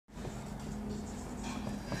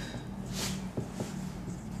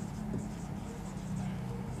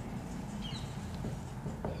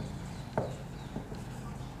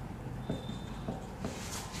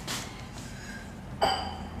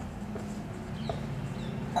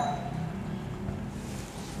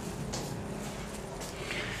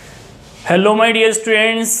Hello my dear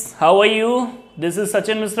students, how are you? This is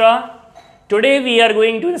Sachin Misra. Today we are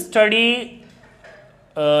going to study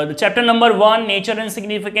the chapter number 1, Nature and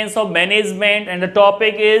Significance of Management, and the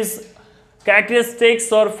topic is characteristics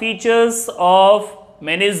or features of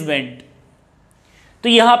management. तो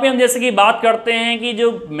यहाँ पे हम जैसे कि बात करते हैं कि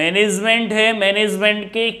जो मैनेजमेंट है, मैनेजमेंट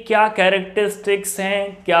के क्या कैरेक्टरिस्टिक्स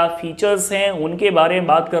हैं, क्या फीचर्स हैं, उनके बारे में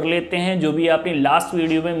बात कर लेते हैं। जो भी आपने लास्ट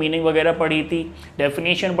वीडियो में मीनिंग वगैरह पढ़ी थी,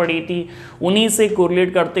 डेफिनेशन पढ़ी थी, उन्हीं से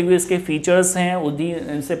कोरिलेट करते हुए इसके फीचर्स हैं,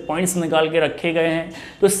 उन्हीं से पॉइंट्स निकाल के रखे गए हैं।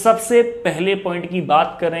 तो सबसे पहले पॉइंट की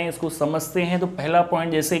बात करें, इसको समझते हैं। तो पहला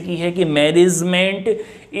पॉइंट जैसे कि है कि management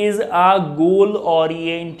is a goal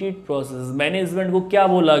oriented process. Management को क्या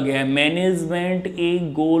बोला गया है? मैनेजमेंट एक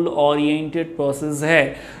गोल ओरिएंटेड प्रोसेस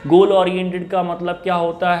है। गोल ओरिएंटेड का मतलब क्या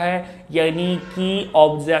होता है? यानी कि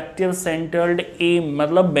ऑब्जेक्टिव सेंटर्ड एम।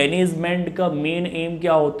 मतलब मैनेजमेंट का मेन एम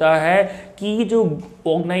क्या होता है कि जो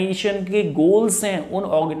ऑर्गेनाइजेशन के गोल्स हैं, उन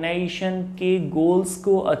ऑर्गेनाइजेशन के गोल्स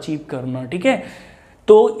को अचीव करना। ठीक है,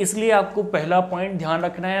 तो इसलिए आपको पहला पॉइंट ध्यान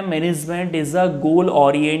रखना है, management is a goal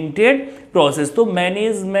oriented process. तो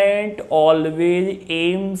management always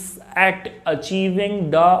aims at achieving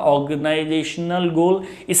the organisational गोल।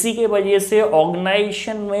 इसी के वजह से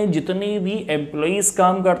ऑर्गेनाइजेशन में जितने भी एम्प्लॉइज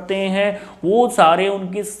काम करते हैं, वो सारे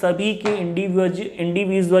उनके सभी के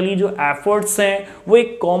इंडिविजुअली जो एफर्ट्स हैं, वो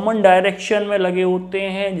एक कॉमन डायरेक्शन में लगे होते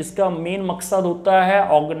हैं, जिसका मेन मकसद होता है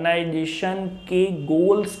ऑर्गेनाइजेशन के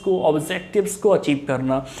गोल्स को, ऑब्जेक्टिव्स को अचीव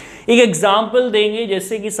करना। एक एग्जांपल देंगे,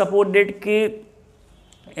 जैसे कि सपोज डेट के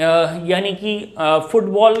यानी कि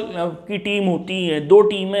फुटबॉल की टीम होती है, दो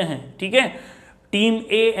टीमें हैं, ठीक है, team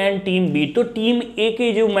A and team B. तो टीम ए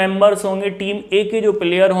के जो मेंबर्स होंगे, टीम ए के जो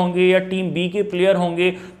प्लेयर होंगे या टीम बी के प्लेयर होंगे,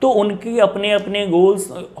 तो उनके अपने अपने गोल्स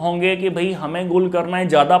होंगे कि भाई हमें गोल करना है,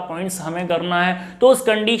 ज़्यादा पॉइंट्स हमें करना है। तो उस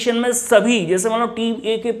कंडीशन में सभी, जैसे मतलब टीम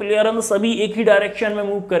ए के प्लेयर हैं, तो सभी एक ही डायरेक्शन में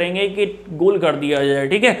मूव करेंगे कि गोल कर दिया जाए।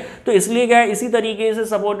 ठीक है, तो इसलिए क्या है, इसी तरीके से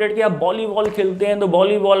सपोर्टेड कि आप वॉलीबॉल खेलते हैं, तो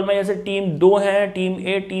वॉलीबॉल में जैसे टीम दो है, टीम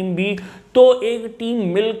ए टीम बी, तो एक टीम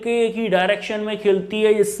मिलके एक ही डायरेक्शन में खेलती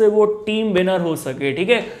है, जिससे वो टीम विनर हो सके। ठीक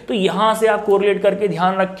है, तो यहां से आप कोरिलेट करके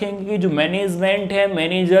ध्यान रखेंगे कि जो मैनेजमेंट है,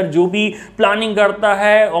 मैनेजर जो भी प्लानिंग करता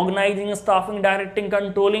है, ऑर्गेनाइजिंग, स्टाफिंग, डायरेक्टिंग,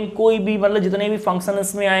 कंट्रोलिंग, कोई भी मतलब जितने भी फंक्शन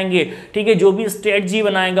इसमें आएंगे, ठीक है, जो भी स्ट्रेटजी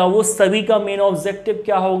बनाएगा, वो सभी का मेन ऑब्जेक्टिव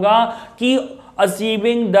क्या होगा कि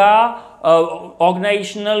अचीविंग द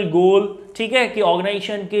ऑर्गेनाइजेशनल गोल। ठीक है, कि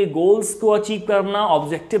ऑर्गेनाइजेशन के गोल्स को अचीव करना,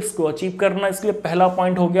 ऑब्जेक्टिव्स को अचीव करना। इसलिए पहला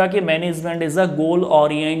पॉइंट हो गया कि management is a goal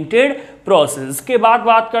oriented process. के बाद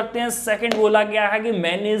बात करते हैं, सेकंड बोला गया है कि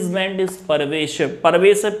मैनेजमेंट इज परवेसिव।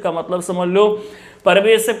 परवेसिव का मतलब समझ लो,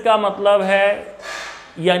 परवेसिव का मतलब है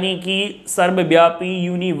यानी कि सर्वव्यापी,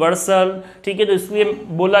 यूनिवर्सल। ठीक है, तो इसलिए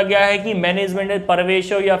बोला गया है कि मैनेजमेंट इज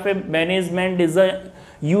परवेसिव या फिर management is a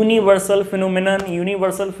universal phenomenon.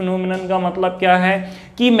 Universal phenomenon का मतलब क्या है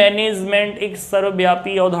कि मैनेजमेंट एक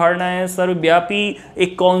सर्वव्यापी अवधारणा है, सर्वव्यापी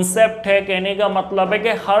एक कॉन्सेप्ट है। कहने का मतलब है कि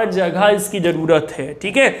हर जगह इसकी जरूरत है।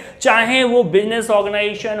 ठीक है, चाहे वो बिजनेस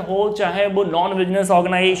ऑर्गेनाइजेशन हो, चाहे वो नॉन बिजनेस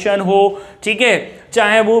ऑर्गेनाइजेशन हो, ठीक है,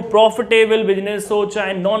 चाहे वो प्रॉफिटेबल बिजनेस हो,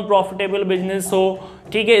 चाहे नॉन प्रॉफिटेबल बिजनेस हो।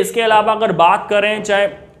 ठीक है, इसके अलावा अगर बात करें, चाहे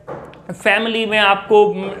फैमिली में आपको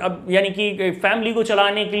यानी कि फैमिली को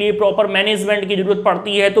चलाने के लिए प्रॉपर मैनेजमेंट की जरूरत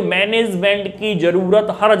पड़ती है, तो मैनेजमेंट की जरूरत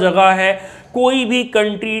हर जगह है। कोई भी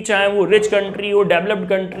कंट्री, चाहे वो रिच कंट्री हो, डेवलप्ड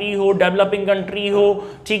कंट्री हो, डेवलपिंग कंट्री हो,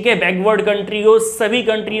 ठीक है, बैकवर्ड कंट्री हो, सभी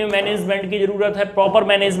कंट्री में मैनेजमेंट की जरूरत है, प्रॉपर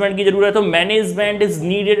मैनेजमेंट की जरूरत है। Management is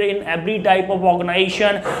needed in every type of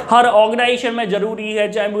organisation. Her organisation में जरूरी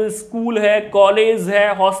है, चाहे वो स्कूल है, कॉलेज है,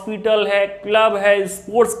 हॉस्पिटल है, क्लब है,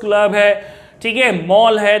 स्पोर्ट्स क्लब है, ठीक है,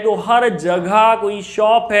 मॉल है, तो हर जगह, कोई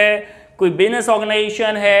शॉप है, कोई बिजनेस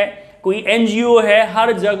ऑर्गेनाइजेशन है, कोई एनजीओ है,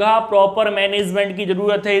 हर जगह प्रॉपर मैनेजमेंट की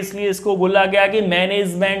जरूरत है। इसलिए इसको बोला गया कि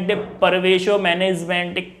मैनेजमेंट परवेशिव,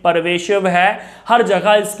 मैनेजमेंट एक परवेशिव है, हर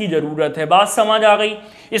जगह इसकी जरूरत है। बात समझ आ गई?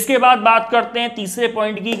 इसके बाद बात करते हैं तीसरे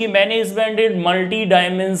पॉइंट की कि management is multi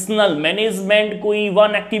dimensional. Management कोई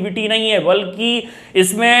वन एक्टिविटी नहीं है, बल्कि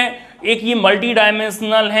इसमें एक ये मल्टी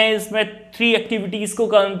डायमेंशनल है। इसमें 3 एक्टिविटीज को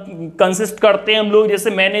कंसिस्ट करते हैं हम लोग,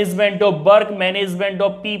 जैसे management of work, management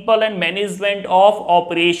of people and management of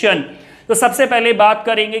operation. तो सबसे पहले बात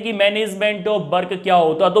करेंगे कि मैनेजमेंट ऑफ वर्क क्या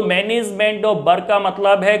होता है। तो मैनेजमेंट ऑफ वर्क का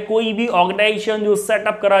मतलब है कोई भी ऑर्गेनाइजेशन जो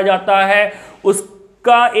सेटअप करा जाता है, उस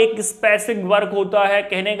का एक स्पेसिफिक वर्क होता है।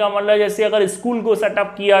 कहने का मतलब जैसे अगर स्कूल को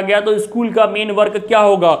सेटअप किया गया, तो स्कूल का मेन वर्क क्या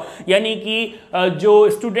होगा, यानी कि जो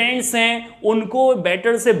स्टूडेंट्स हैं उनको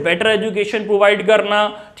बेटर से बेटर एजुकेशन प्रोवाइड करना।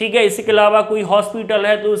 ठीक है, इसके अलावा कोई हॉस्पिटल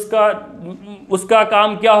है तो उसका उसका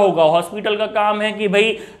काम क्या होगा, हॉस्पिटल का काम है कि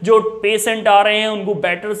भाई जो पेशेंट आ रहे हैं उनको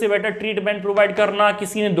बेटर से बेटर ट्रीटमेंट प्रोवाइड करना,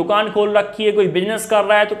 किसी ने दुकान खोल रखी है, कोई बिजनेस कर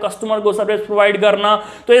रहा है तो कस्टमर को सर्विस प्रोवाइड करना।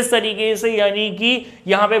 तो इस तरीके से यानी कि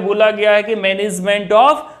यहाँ पे बोला गया है कि मैनेजमेंट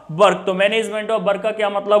ऑफ वर्क। तो मैनेजमेंट ऑफ वर्क का क्या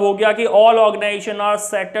मतलब हो गया कि all organisation are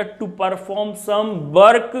settled to perform some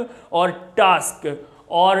work और टास्क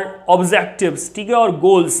और ऑब्जेक्टिव्स, ठीक है, और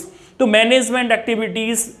गोल्स। तो management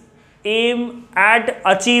activities M eight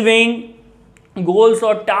achieving goals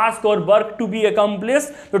और टास्क और वर्क टू बी अकम्प्लिश।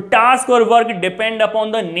 तो टास्क और work depend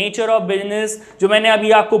upon the nature of business, जो मैंने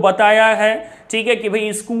अभी आपको बताया है, ठीक है, कि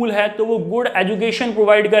भाई स्कूल है तो वो गुड एजुकेशन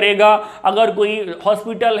प्रोवाइड करेगा, अगर कोई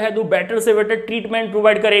हॉस्पिटल है तो बेटर से बेटर ट्रीटमेंट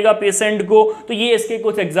प्रोवाइड करेगा पेशेंट को। तो ये इसके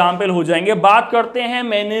कुछ एग्जाम्पल हो जाएंगे। बात करते हैं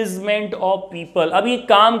मैनेजमेंट ऑफ पीपल। अब ये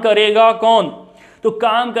काम करेगा कौन, तो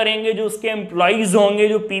काम करेंगे जो उसके एम्प्लॉइज होंगे,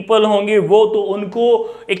 जो पीपल होंगे वो, तो उनको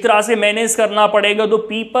एक तरह से मैनेज करना पड़ेगा। तो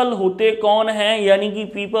पीपल होते कौन हैं, यानी कि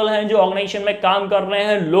पीपल हैं जो ऑर्गेनाइजेशन में काम कर रहे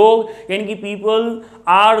हैं लोग, यानी कि people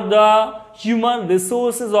are the human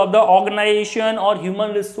resources of the organisation. और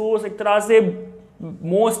ह्यूमन रिसोर्स एक तरह से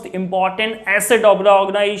most important asset of the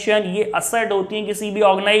organisation. ये एसेट होती है किसी भी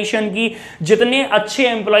ऑर्गेनाइजेशन की। जितने अच्छे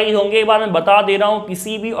एम्प्लॉय होंगे, एक बार मैं बता दे रहा हूं,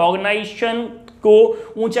 किसी भी ऑर्गेनाइजेशन को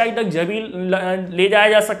ऊंचाई तक जभी ले जाया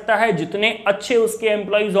जा सकता है जितने अच्छे उसके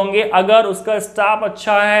एम्प्लॉइज होंगे। अगर उसका स्टाफ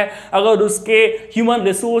अच्छा है, अगर उसके ह्यूमन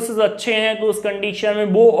रिसोर्सेज अच्छे हैं, तो उस कंडीशन में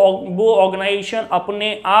वो ऑर्गेनाइजेशन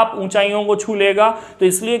अपने आप ऊंचाइयों को छू लेगा। तो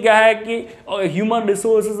इसलिए क्या है कि human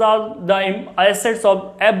resources are the assets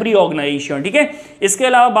of every organisation, ठीक है। इसके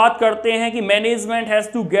अलावा बात करते हैं कि management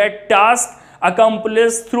has to get task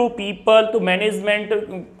accomplish through people. तो मैनेजमेंट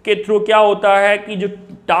के थ्रू क्या होता है कि जो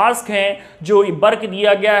टास्क हैं, जो वर्क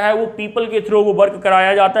दिया गया है, वो पीपल के थ्रू वो वर्क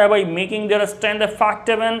कराया जाता है, by making their strength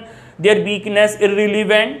effective and there weakness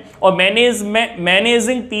irrelevant. और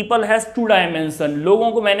managing people has to dimension.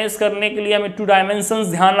 लोगों को मैनेज करने के लिए हमें टू डायमेंशंस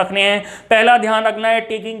ध्यान रखने हैं। पहला ध्यान रखना है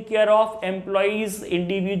taking care of employees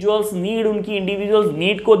individuals need. उनकी इंडिविजुअल्स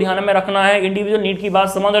नीड को ध्यान में रखना है। इंडिविजुअल नीड की बात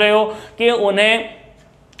समझ रहे हो कि उन्हें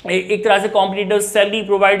एक तरह से कॉम्पिटिटिव सैलरी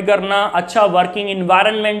प्रोवाइड करना, अच्छा वर्किंग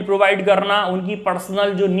एनवायरनमेंट प्रोवाइड करना, उनकी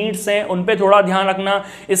पर्सनल जो नीड्स हैं उन पे थोड़ा ध्यान रखना।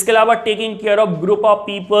 इसके अलावा taking care of group of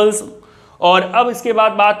peoples. और अब इसके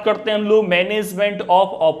बाद बात करते हैं हम लोग मैनेजमेंट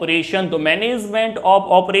ऑफ ऑपरेशन। तो मैनेजमेंट ऑफ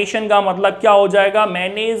ऑपरेशन का मतलब क्या हो जाएगा,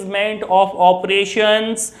 management of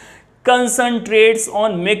operations कंसंट्रेट्स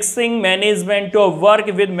on mixing management of work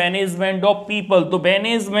with management of people. तो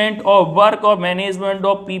मैनेजमेंट ऑफ वर्क और मैनेजमेंट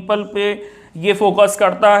ऑफ पीपल पे ये फोकस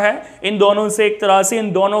करता है। इन दोनों से एक तरह से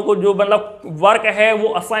इन दोनों को जो मतलब वर्क है वो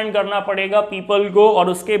असाइन करना पड़ेगा पीपल को, और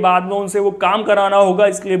उसके बाद में उनसे वो काम कराना होगा।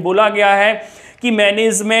 इसलिए बोला गया है कि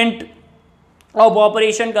management of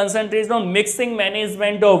operation concentrates on mixing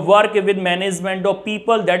management of work with management of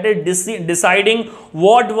people, that is deciding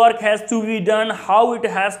what work has to be done, how it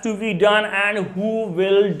has to be done and who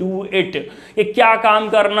will do it। ये क्या काम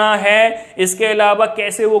करना है, इसके अलावा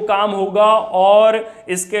कैसे वो काम होगा, और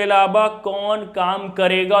इसके अलावा कौन काम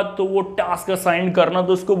करेगा, तो वो टास्क असाइन करना।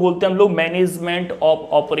 तो उसको बोलते हैं हम लोग मैनेजमेंट ऑफ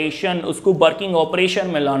ऑपरेशन, उसको वर्किंग ऑपरेशन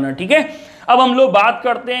में लाना, ठीक है। अब हम लोग बात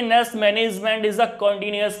करते हैं next, management is a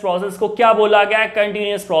continuous process. को क्या बोला गया है,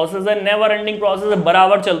 कंटीन्यूअस प्रोसेस है, नेवर एंडिंग प्रोसेस है,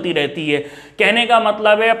 बराबर चलती रहती है। कहने का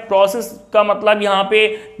मतलब है, प्रोसेस का मतलब यहाँ पे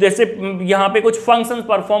जैसे यहाँ पे कुछ फंक्शंस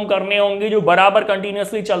परफॉर्म करने होंगे जो बराबर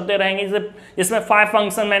कंटिन्यूअसली चलते रहेंगे। जिसमें 5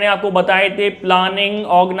 फंक्शन मैंने आपको बताए थे, प्लानिंग,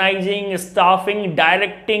 ऑर्गेनाइजिंग, स्टाफिंग,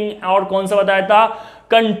 डायरेक्टिंग, और कौन सा बताया था,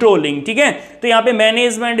 कंट्रोलिंग, ठीक है। तो यहाँ पे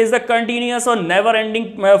मैनेजमेंट इज द कंटिन्यूअस और never ending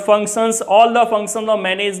functions. All the functions of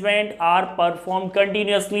management are perform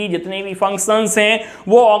continuously. जितने भी फंक्शंस हैं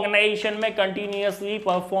वो ऑर्गेनाइजेशन में कंटिन्यूअसली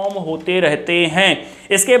परफॉर्म होते रहते हैं।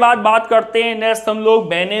 इसके बाद बात करते हैं नेक्स्ट हम लोग,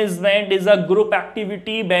 management is a group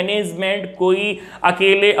activity. Management कोई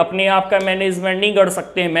अकेले अपने आप का मैनेजमेंट नहीं कर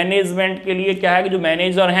सकते। मैनेजमेंट के लिए क्या है कि जो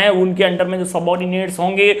मैनेजर हैं उनके अंडर में जो सबऑर्डिनेट्स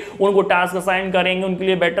होंगे उनको टास्क असाइन करेंगे, उनके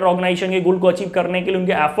लिए बेटर ऑर्गेनाइजेशन के गोल को अचीव करने के लिए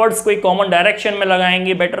उनके एफर्ट्स को एक कॉमन डायरेक्शन में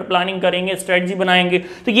लगाएंगे, बेटर प्लानिंग करेंगे, स्ट्रेटजी बनाएंगे।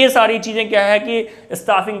 तो ये सारी चीजें क्या है कि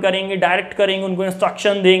स्टाफिंग करेंगे, डायरेक्ट करेंगे, उनको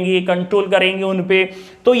इंस्ट्रक्शन देंगे, कंट्रोल करेंगे उन पे।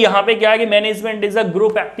 तो यहाँ पे क्या है कि management is a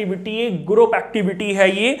group activity, ये ग्रुप एक्टिविटी है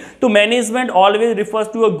ये। तो management always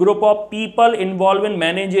refers to a group of people involve in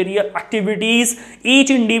managerial activities.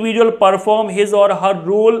 Each individual perform his और हर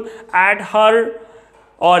role at her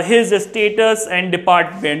or his status and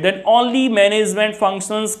department, then only management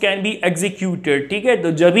functions can be executed, ठीक है।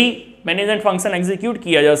 तो जब भी management function execute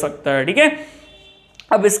किया जा सकता है, ठीक है।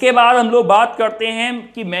 अब इसके बाद हम लोग बात करते हैं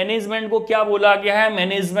कि मैनेजमेंट को क्या बोला गया है।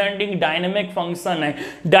 मैनेजमेंट एक डायनेमिक फंक्शन है।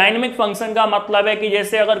 डायनेमिक फंक्शन का मतलब है कि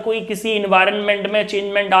जैसे अगर कोई किसी इन्वायरमेंट में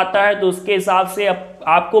चेंजमेंट आता है तो उसके हिसाब से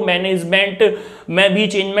आपको मैनेजमेंट में भी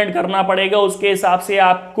चेंजमेंट करना पड़ेगा, उसके हिसाब से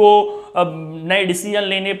आपको अब नए डिसीजन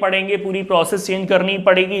लेने पड़ेंगे, पूरी प्रोसेस चेंज करनी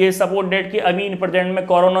पड़ेगी। ये सपोर्ट डेट कि अभी इन प्रेजेंट में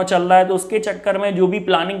कोरोना चल रहा है तो उसके चक्कर में जो भी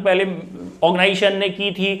प्लानिंग पहले ऑर्गेनाइजेशन ने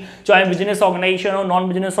की थी, चाहे बिजनेस ऑर्गेनाइजेशन हो नॉन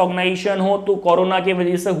बिजनेस ऑर्गेनाइजेशन हो, तो कोरोना की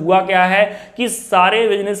वजह से हुआ क्या है कि सारे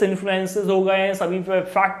बिजनेस इन्फ्लुएंसेस हो गए हैं, सभी पे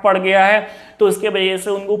इफेक्ट पड़ गया है, तो इसके वजह से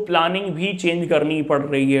उनको प्लानिंग भी चेंज करनी पड़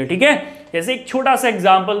रही है। ठीक है, जैसे एक छोटा सा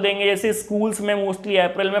एग्जांपल देंगे, जैसे स्कूल्स में मोस्टली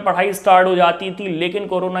अप्रैल में पढ़ाई स्टार्ट हो जाती थी, लेकिन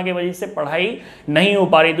कोरोना की वजह से पढ़ाई नहीं हो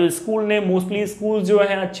पा रही, तो स्कूल ने मोस्टली स्कूल्स जो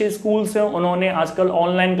हैं अच्छे स्कूल्स हैं उन्होंने आजकल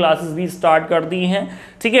ऑनलाइन क्लासेस भी स्टार्ट कर दी हैं।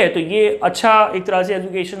 ठीक है, तो ये अच्छा एक तरह से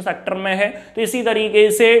एजुकेशन सेक्टर में है। तो इसी तरीके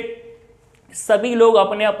से सभी लोग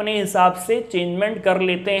अपने अपने हिसाब से चेंजमेंट कर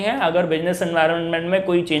लेते हैं अगर बिजनेस एनवायरनमेंट में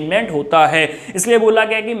कोई चेंजमेंट होता है। इसलिए बोला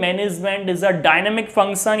गया कि management is a dynamic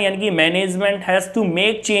function, यानी कि management has to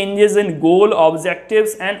make changes in goal,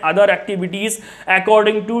 objectives and other activities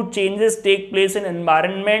according to changes take place in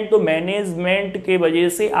environment. तो मैनेजमेंट के वजह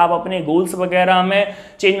से आप अपने गोल्स वगैरह में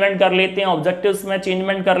चेंजमेंट कर लेते हैं, ऑब्जेक्टिव्स में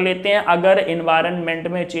चेंजमेंट कर लेते हैं अगर एनवायरनमेंट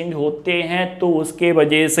में चेंज होते हैं तो उसके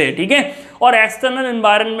वजह से। ठीक है, और एक्सटर्नल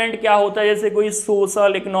एनवायरनमेंट क्या होता है, जैसे कोई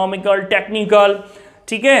सोशल, इकोनॉमिकल, टेक्निकल,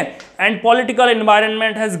 ठीक है, and political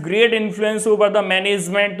environment has great influence over the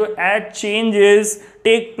management. तो as changes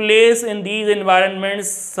take place in these environments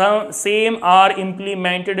same are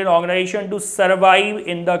implemented in organisation to survive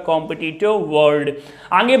in the competitive world.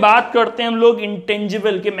 आगे बात करते हैं हम लोग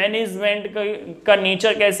इंटेंजिबल के मैनेजमेंट का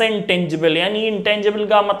नेचर कैसा है। इंटेंजिबल यानी इंटेंजिबल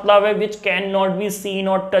का मतलब है which can not be seen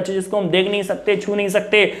और टच, जिसको हम देख नहीं सकते, छू नहीं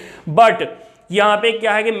सकते, बट यहाँ पे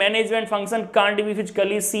क्या है कि management function can't be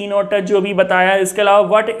physically scene और टच, जो भी बताया है। इसके अलावा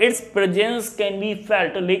what it's presence can be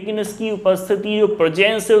felt, लेकिन इसकी उपस्थिति जो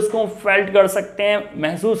प्रेजेंस है उसको फेल्ट कर सकते हैं,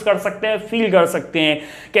 महसूस कर सकते हैं, फील कर सकते हैं।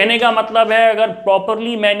 कहने का मतलब है अगर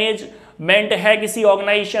प्रॉपरली मैनेजमेंट है किसी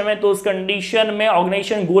ऑर्गेनाइजेशन में तो उस कंडीशन में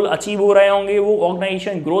ऑर्गेनाइजेशन गोल अचीव हो रहे होंगे, वो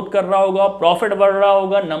ऑर्गेनाइजेशन ग्रोथ कर रहा होगा, प्रॉफिट बढ़ रहा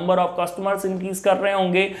होगा, नंबर ऑफ कस्टमर्स इंक्रीज कर रहे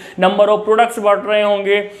होंगे, नंबर ऑफ प्रोडक्ट्स बढ़ रहे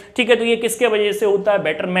होंगे। ठीक है, तो ये किसके वजह से होता है,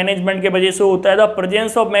 बेटर मैनेजमेंट के वजह से होता है। The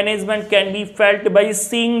presence of management can be felt by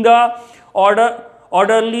seeing the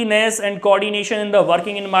orderliness and coordination in the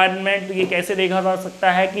working environment. तो ये कैसे देखा जा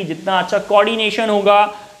सकता है कि जितना अच्छा कोऑर्डिनेशन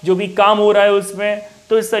होगा जो भी काम हो रहा है उसमें,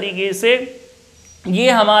 तो इस तरीके से ये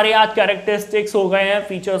हमारे आज कैरेक्टरिस्टिक्स हो गए हैं,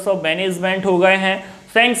 फीचर्स ऑफ मैनेजमेंट हो गए हैं।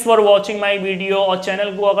 Thanks for watching my video. और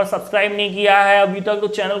चैनल को अगर सब्सक्राइब नहीं किया है अभी तक तो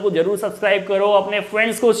चैनल को जरूर सब्सक्राइब करो, अपने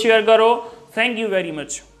फ्रेंड्स को शेयर करो। Thank you very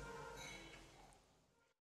much.